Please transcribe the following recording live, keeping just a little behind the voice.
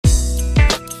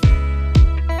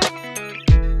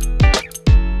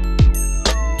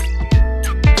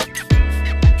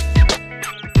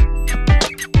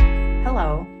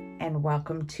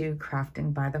welcome to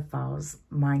Crafting by the Falls.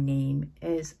 My name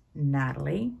is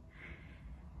Natalie.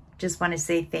 Just want to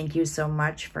say thank you so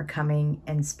much for coming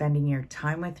and spending your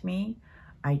time with me.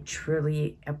 I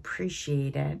truly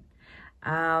appreciate it.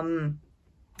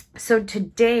 So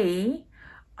today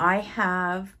I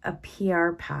have a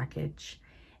PR package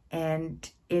and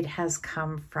it has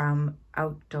come from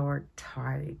Outdoor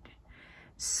Tide.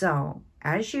 So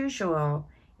as usual,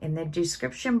 in the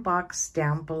description box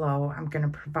down below, I'm going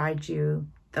to provide you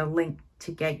the link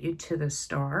to get you to the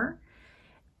store.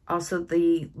 Also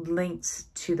the links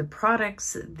to the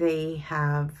products they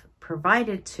have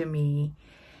provided to me.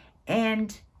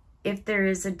 And if there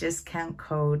is a discount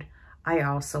code, I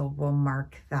also will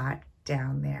mark that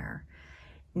down there.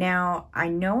 Now, I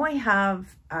know I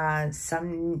have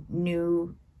some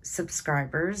new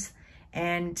subscribers,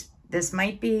 and this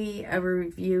might be a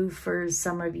review for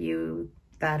some of you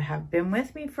that have been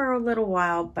with me for a little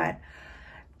while, but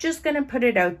just going to put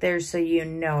it out there so you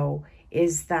know,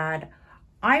 is that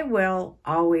I will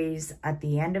always, at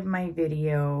the end of my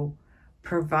video,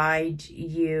 provide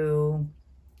you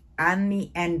on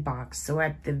the end box. So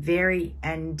at the very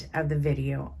end of the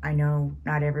video, I know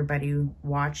not everybody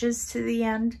watches to the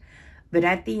end, but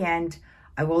at the end,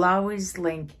 I will always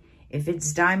link, if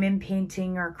it's diamond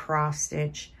painting or cross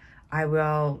stitch, I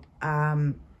will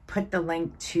put the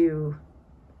link to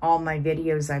all my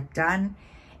videos I've done.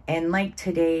 And like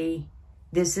today,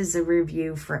 this is a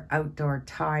review for Outdoor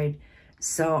Tide.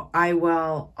 So I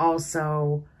will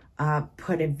also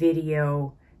put a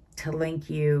video to link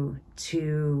you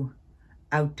to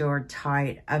Outdoor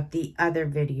Tide of the other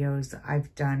videos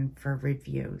I've done for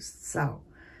reviews. So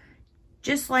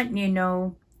just letting you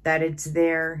know that it's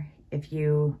there if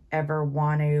you ever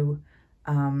want to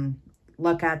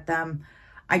look at them.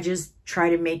 I just try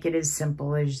to make it as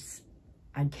simple as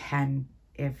I can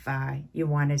if you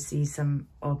want to see some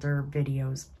older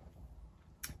videos.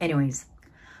 Anyways,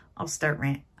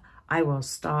 I will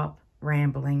stop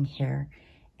rambling here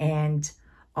and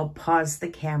I'll pause the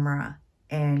camera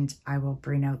and I will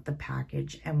bring out the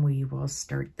package and we will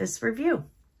start this review.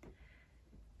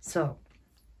 So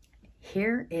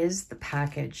here is the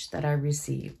package that I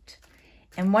received.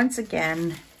 And once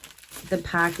again, the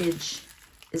package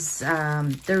is,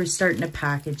 they're starting to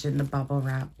package in the bubble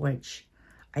wrap, which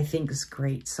I think is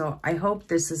great. So I hope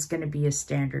this is going to be a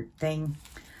standard thing.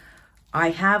 I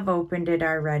have opened it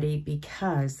already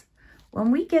because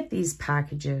when we get these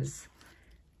packages,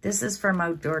 this is from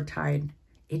Outdoor Tide.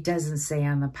 It doesn't say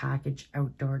on the package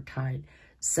Outdoor Tide.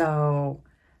 So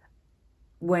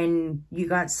when you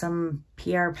got some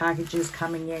PR packages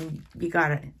coming in,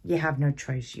 you have no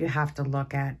choice. You have to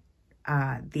look at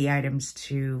the items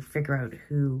to figure out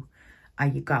who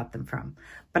you got them from.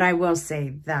 But I will say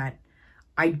that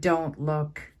I'll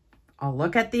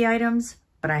look at the items,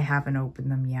 but I haven't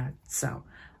opened them yet. So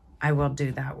I will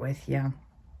do that with you.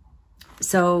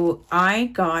 So I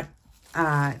got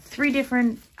 3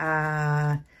 different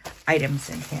items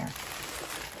in here.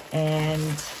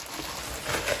 And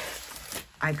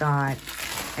I got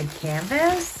a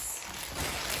canvas.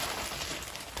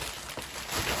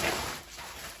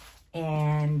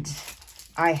 And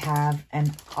I have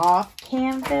an off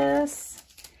canvas.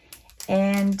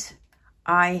 And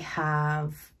I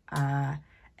have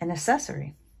an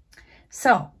accessory.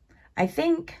 So I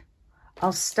think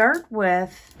we'll start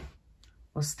with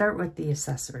the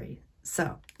accessory.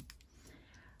 So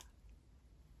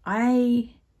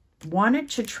I wanted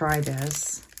to try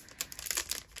this.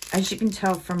 As you can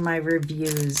tell from my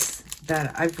reviews,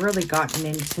 that I've really gotten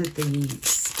into the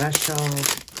special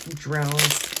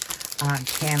drills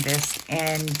canvas,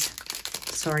 and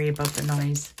sorry about the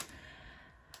noise.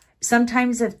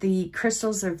 Sometimes if the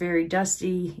crystals are very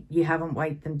dusty, you haven't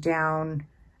wiped them down,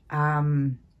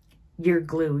 your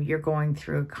glue, you're going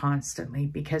through it constantly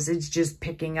because it's just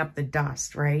picking up the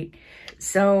dust, right?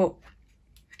 So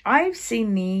I've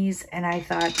seen these and I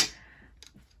thought,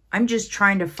 I'm just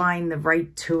trying to find the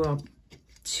right tool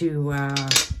to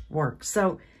work.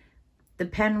 So the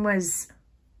pen was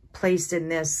placed in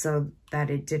this so that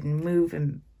it didn't move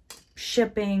in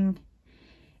shipping.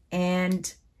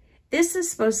 And this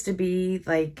is supposed to be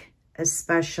like a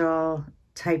special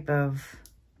type of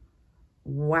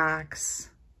wax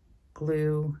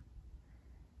glue.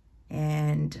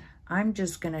 And I'm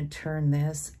just going to turn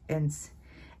this, and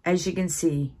as you can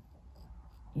see,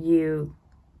 you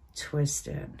twist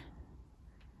it.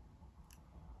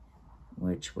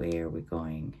 Which way are we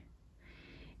going?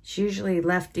 It's usually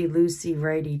lefty-loosey,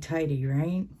 righty-tighty,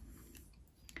 right?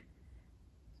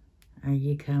 Are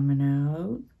you coming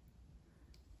out?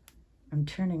 I'm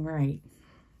turning right.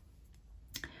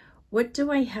 What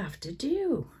do I have to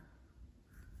do?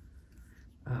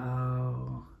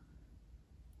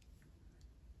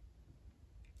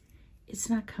 It's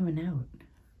not coming out.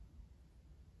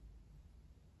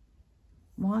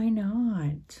 Why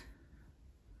not?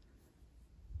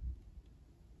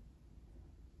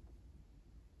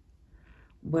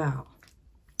 Well,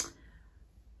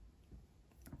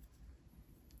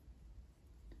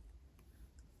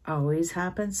 always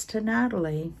happens to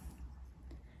Natalie.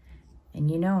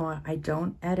 And you know, I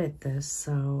don't edit this,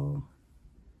 so...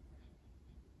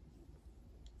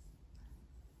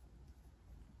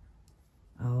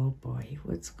 Oh boy,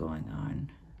 what's going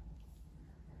on?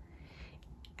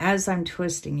 As I'm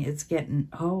twisting, it's getting...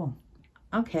 Oh,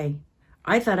 okay.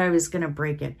 I thought I was going to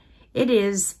break it. It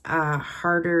is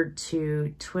harder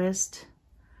to twist,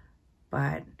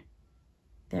 but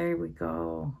there we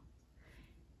go.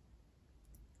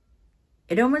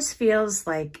 It almost feels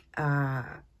like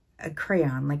a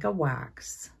crayon, like a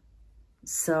wax.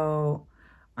 So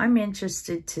I'm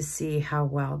interested to see how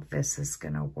well this is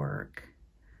going to work.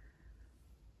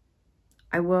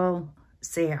 I will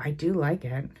say I do like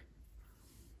it,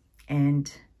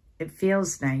 and it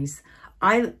feels nice.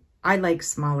 I like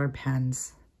smaller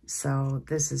pens, so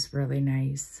this is really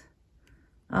nice.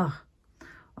 Oh,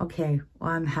 okay.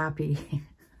 Well, I'm happy.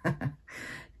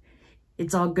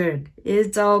 It's all good.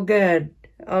 It's all good.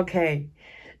 Okay,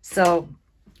 so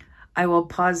I will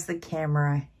pause the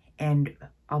camera and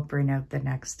I'll bring out the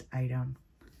next item.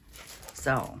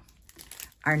 So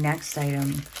our next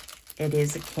item, it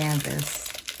is a canvas,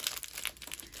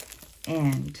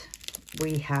 and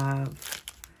we have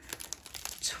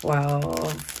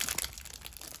 12,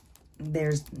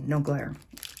 there's no glare,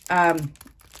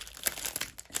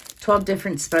 12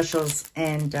 different specials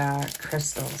and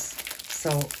crystals. So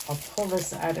I'll pull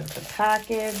this out of the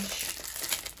package.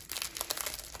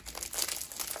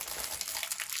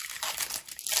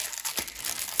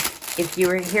 If you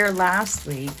were here last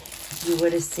week, you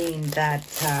would have seen that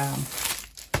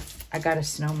I got a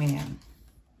snowman.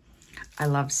 I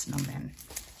love snowmen.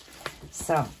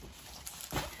 So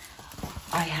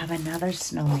I have another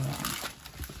snowman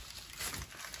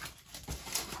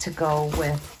to go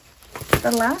with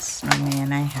the last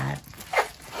snowman I had.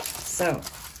 So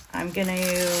I'm gonna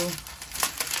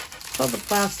pull the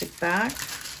plastic back.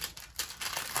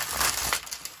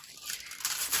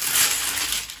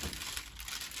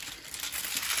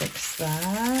 Fix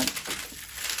that.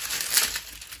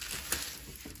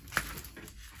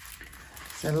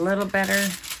 It's a little better,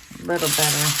 a little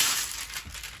better.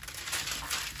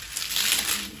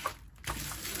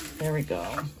 There we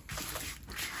go.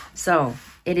 So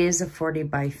it is a 40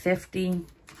 by 50,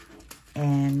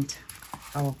 and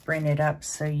I'll bring it up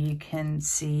so you can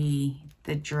see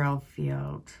the drill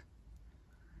field.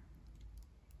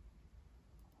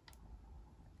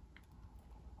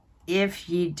 If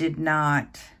you did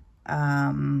not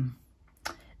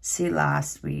see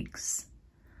last week's,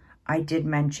 I did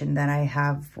mention that I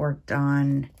have worked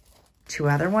on 2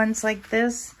 other ones like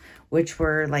this, which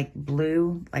were like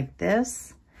blue like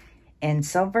this and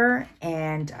silver,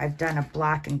 and I've done a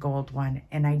black and gold one,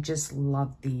 and I just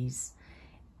love these.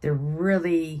 They're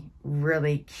really,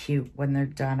 really cute when they're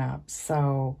done up.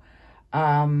 So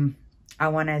I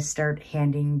want to start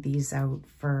handing these out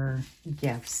for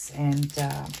gifts, and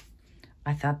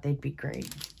I thought they'd be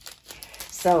great.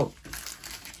 So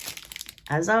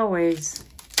as always,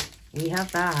 we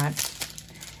have that.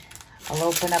 I'll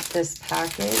open up this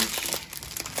package.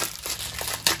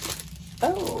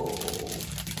 Oh,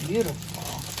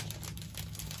 beautiful.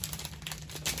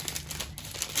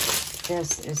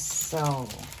 This is so,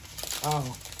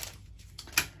 oh,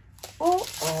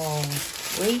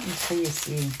 wait until you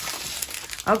see.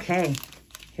 Okay,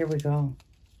 here we go.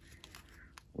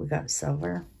 We got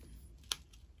silver.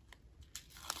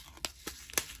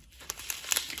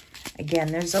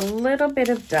 Again, there's a little bit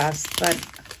of dust, but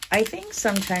I think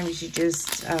sometimes you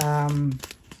just,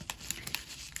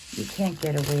 you can't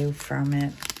get away from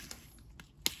it.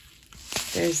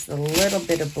 There's a little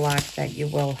bit of black that you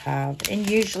will have. And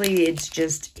usually it's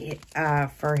just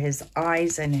for his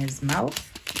eyes and his mouth.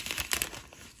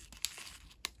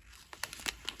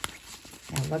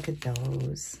 Now look at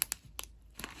those.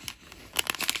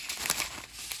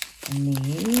 And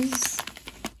these.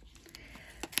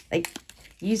 Like,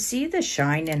 you see the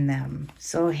shine in them.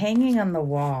 So hanging on the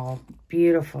wall,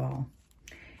 beautiful.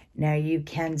 Now you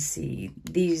can see,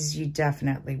 these you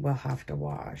definitely will have to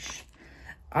wash.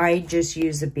 I just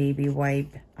use a baby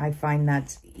wipe. I find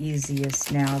that's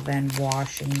easiest now than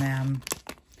washing them.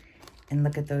 And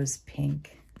look at those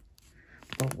pink.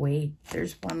 But wait,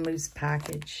 there's one loose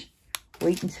package.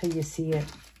 Wait until you see it.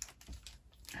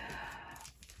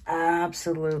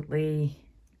 Absolutely.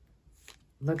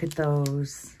 Look at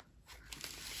those.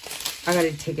 I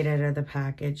gotta take it out of the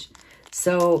package.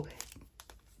 So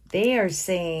they are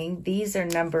saying these are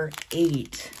number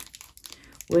 8,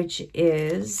 which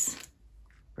is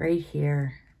right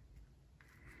here.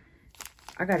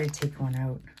 I got to take one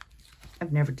out.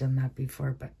 I've never done that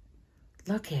before, but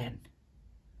look at,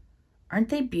 aren't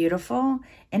they beautiful?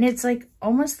 And it's like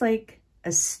almost like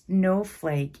a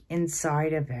snowflake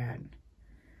inside of it.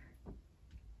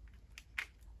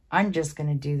 I'm just going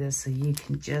to do this so you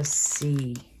can just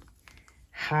see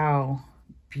how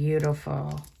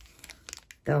beautiful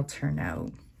they'll turn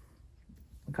out.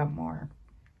 I've got more.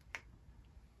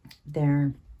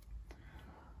 There.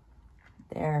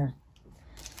 There.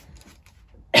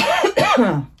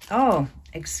 Oh,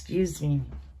 excuse me.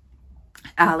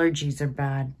 Allergies are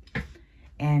bad.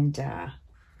 And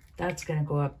that's going to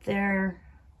go up there.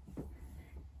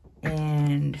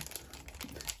 And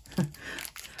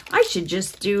I should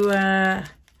just do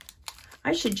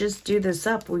this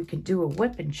up. We could do a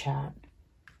whip and chat.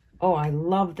 Oh, I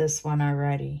love this one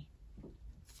already.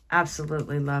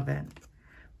 Absolutely love it.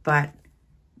 But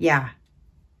yeah.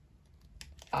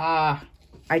 I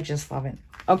just love it.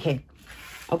 Okay.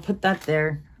 I'll put that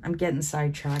there. I'm getting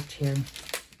sidetracked here.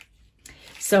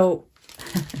 So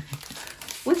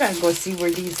we gotta go see where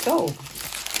these go.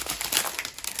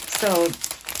 So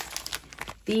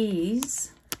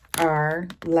these are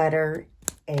letter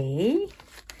A,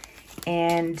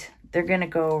 and they're gonna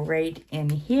go right in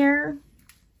here.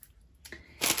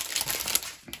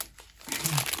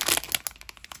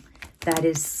 That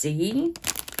is C,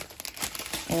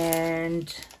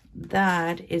 and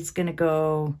that is gonna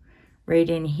go right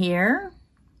in here.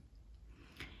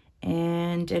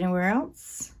 And anywhere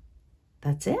else,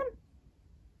 that's it.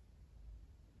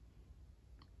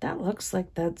 That looks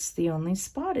like that's the only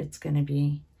spot it's going to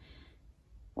be.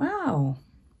 Wow.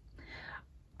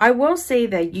 I will say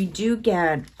that you do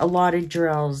get a lot of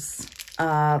drills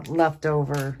left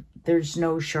over. There's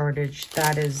no shortage.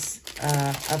 That is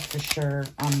a for sure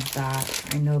on that.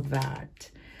 I know that.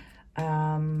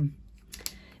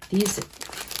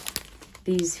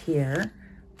 These here,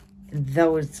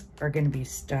 those are going to be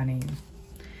stunning.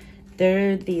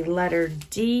 They're the letter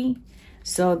D,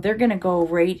 so they're going to go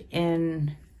right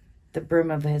in the brim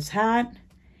of his hat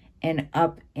and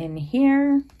up in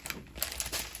here.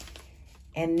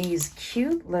 And these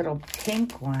cute little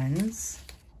pink ones,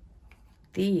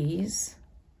 these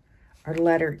are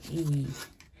letter E,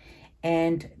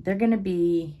 and they're going to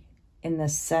be in the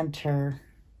center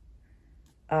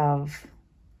of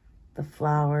the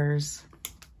flowers.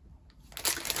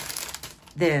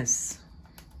 This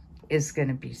is going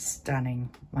to be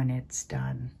stunning when it's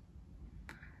done.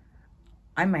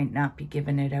 I might not be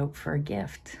giving it out for a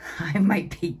gift. I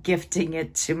might be gifting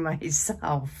it to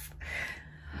myself.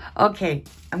 Okay,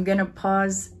 I'm going to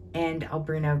pause and I'll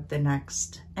bring out the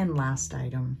next and last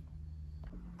item.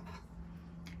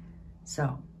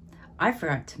 So, I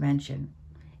forgot to mention,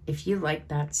 if you like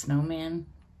that snowman,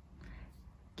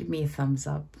 give me a thumbs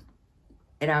up.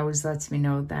 It always lets me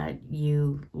know that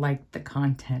you like the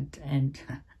content, and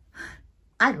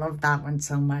I love that one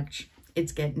so much.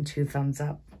 It's getting 2 thumbs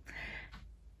up.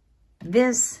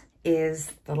 This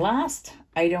is the last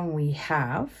item we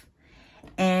have,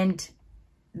 and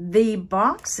the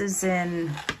box is in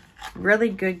really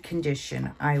good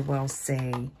condition, I will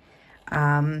say.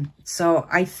 So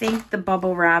I think the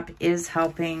bubble wrap is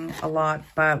helping a lot,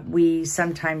 but we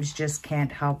sometimes just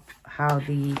can't help how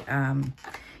the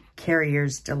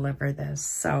carriers deliver this.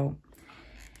 So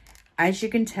as you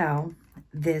can tell,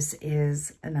 this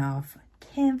is an off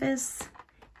canvas,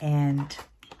 and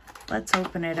let's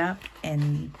open it up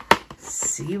and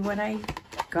see what I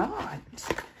got.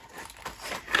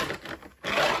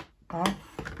 Oh,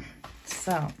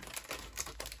 so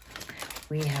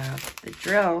we have the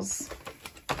drills,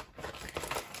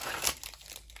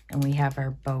 and we have our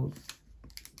boat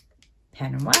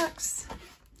pen and wax,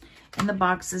 and the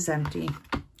box is empty.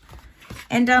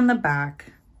 And on the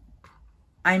back,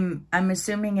 I'm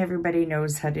assuming everybody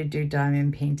knows how to do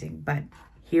diamond painting, but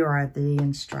here are the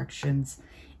instructions,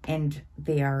 and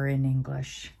they are in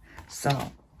English.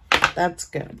 So that's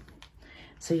good.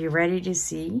 So you're ready to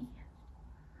see?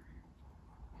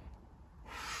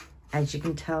 As you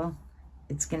can tell,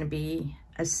 it's going to be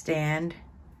a stand.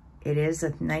 It is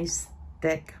a nice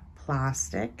thick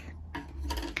plastic.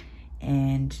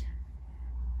 And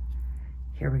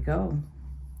here we go.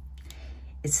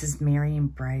 It says Merry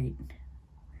and Bright.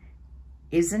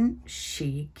 Isn't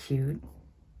she cute?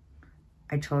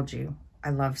 I told you, I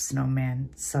love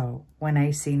snowman. So when I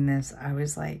seen this, I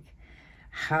was like,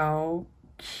 how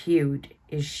cute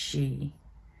is she?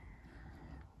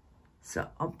 So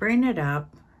I'll bring it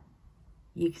up.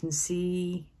 You can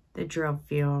see the drill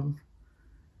field.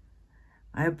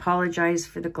 I apologize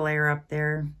for the glare up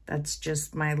there. That's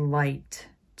just my light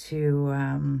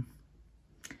to,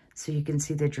 so you can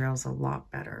see the drills a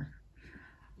lot better.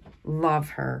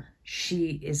 Love her.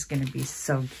 She is going to be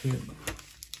so cute.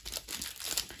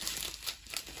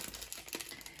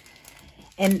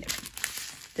 And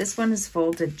this one is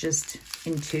folded just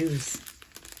in twos.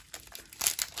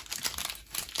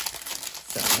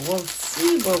 So we'll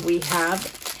see what we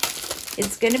have.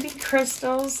 It's going to be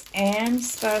crystals and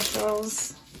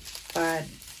specials, but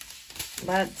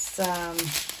let's see.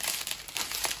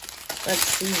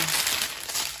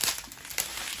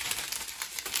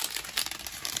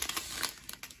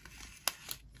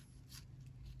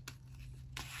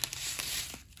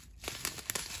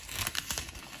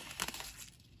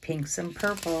 Pinks and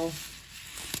purple.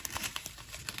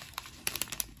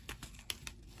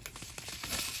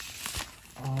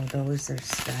 Oh, those are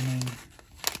stunning.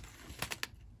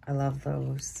 I love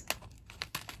those.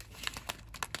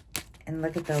 And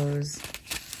look at those.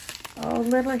 Oh,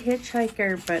 little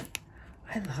hitchhiker, but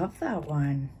I love that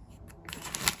one.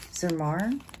 Is there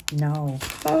more? No.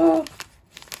 Oh,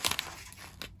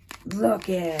 look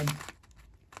at.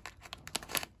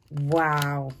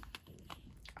 Wow.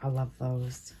 I love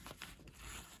those.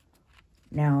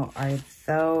 Now, are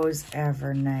those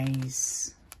ever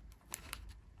nice?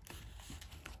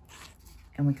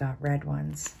 And we got red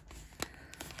ones.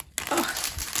 Oh,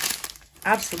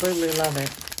 absolutely love it.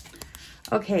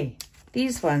 Okay,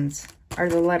 these ones are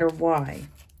the letter Y.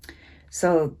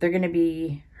 So they're going to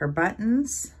be her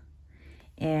buttons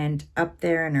and up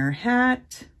there in her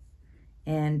hat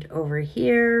and over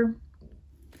here.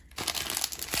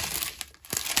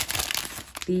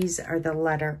 These are the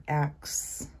letter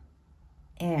X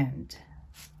and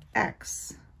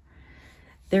X.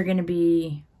 They're going to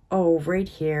be, oh, right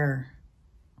here.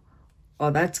 Oh,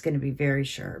 that's going to be very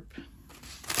sharp.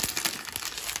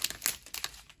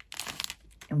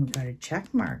 And we got a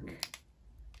check mark.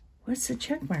 What's the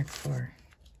check mark for?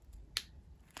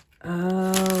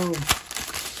 Oh,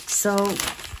 so,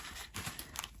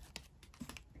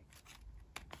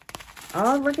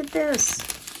 oh, look at this.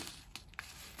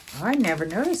 I never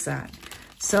noticed that.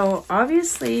 So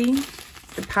obviously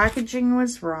the packaging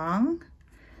was wrong.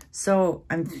 So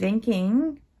I'm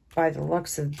thinking by the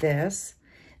looks of this,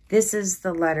 this is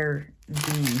the letter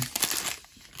V,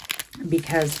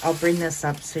 because I'll bring this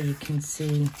up so you can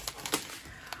see.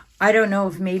 I don't know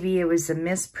if maybe it was a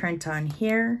misprint on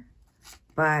here,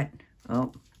 but,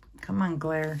 oh, come on,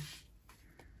 glare.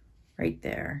 Right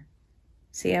there.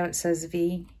 See how it says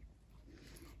V?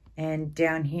 And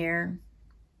down here,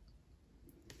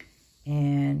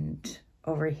 and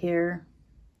over here.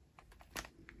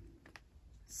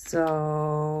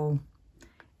 So,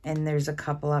 and there's a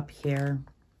couple up here.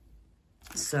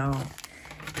 So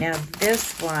now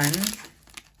this one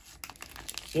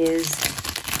is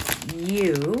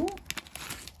U,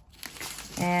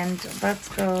 and let's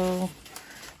go.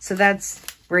 So that's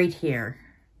right here,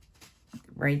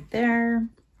 right there,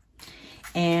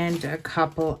 and a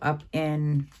couple up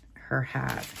in her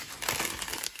hat.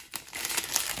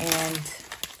 And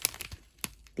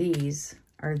these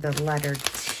are the letter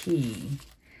T.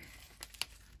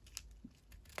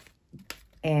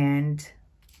 And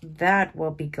that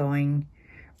will be going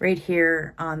right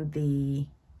here on the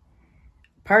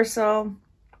parcel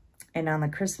and on the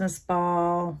Christmas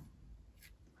ball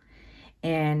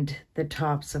and the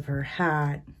tops of her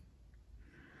hat.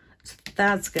 So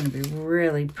that's going to be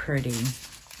really pretty.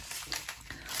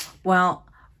 Well,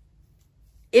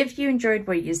 if you enjoyed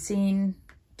what you've seen,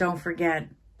 don't forget,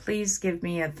 please give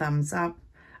me a thumbs up.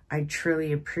 I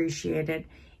truly appreciate it.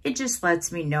 It just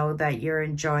lets me know that you're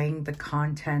enjoying the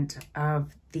content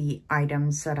of the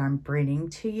items that I'm bringing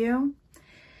to you.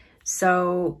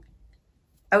 So,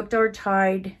 Outdoor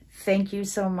Tide, thank you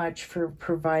so much for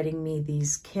providing me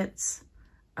these kits.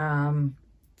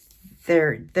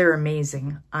 They're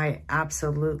amazing. I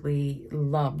absolutely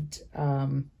loved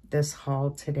this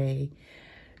haul today.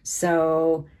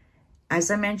 So, as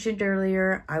I mentioned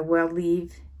earlier, I will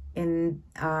leave in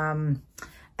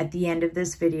at the end of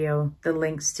this video the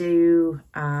links to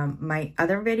my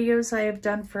other videos I have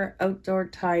done for Outdoor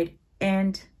Tide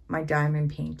and my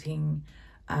diamond painting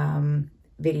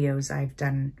videos I've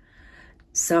done.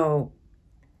 So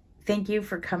thank you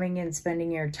for coming and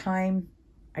spending your time.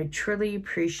 I truly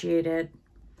appreciate it.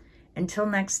 Until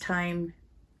next time,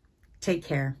 take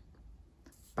care.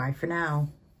 Bye for now.